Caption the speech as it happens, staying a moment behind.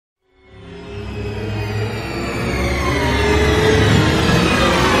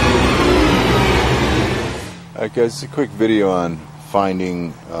Alright guys, it's a quick video on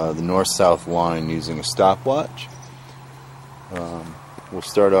finding the north-south line using a stopwatch. We'll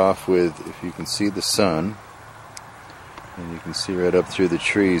start off with, if you can see the sun, and you can see right up through the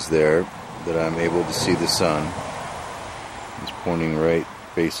trees there that I'm able to see the sun. It's pointing right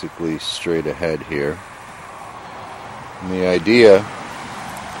basically straight ahead here. And the idea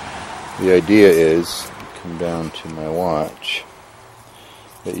is, come down to my watch,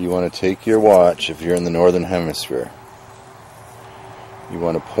 that you want to take your watch, if you're in the northern hemisphere, you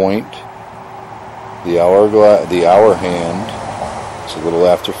want to point the hour hand, it's a little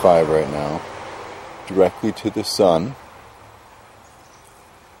after 5 right now, directly to the sun,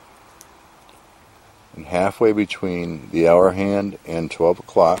 and halfway between the hour hand and 12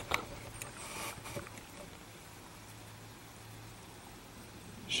 o'clock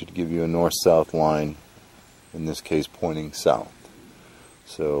should give you a north-south line, in this case pointing south.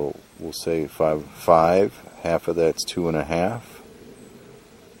 So we'll say 5, half of that's 2.5.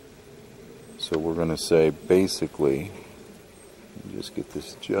 So we're going to say basically, let me just get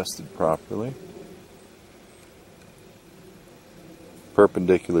this adjusted properly,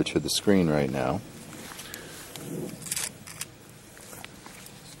 perpendicular to the screen right now.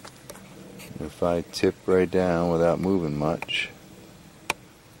 If I tip right down without moving much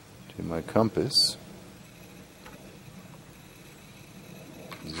to my compass,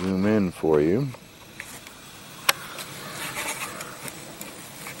 zoom in for you.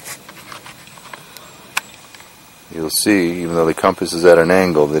 You'll see, even though the compass is at an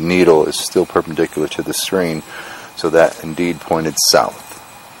angle, the needle is still perpendicular to the screen, so that indeed pointed south.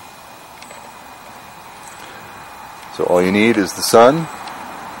 So all you need is the sun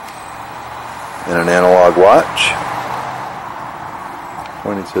and an analog watch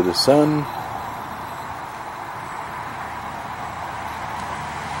pointing to the sun.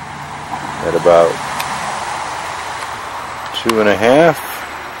 At about 2.5,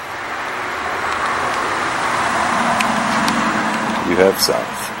 you have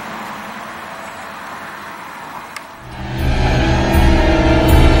south.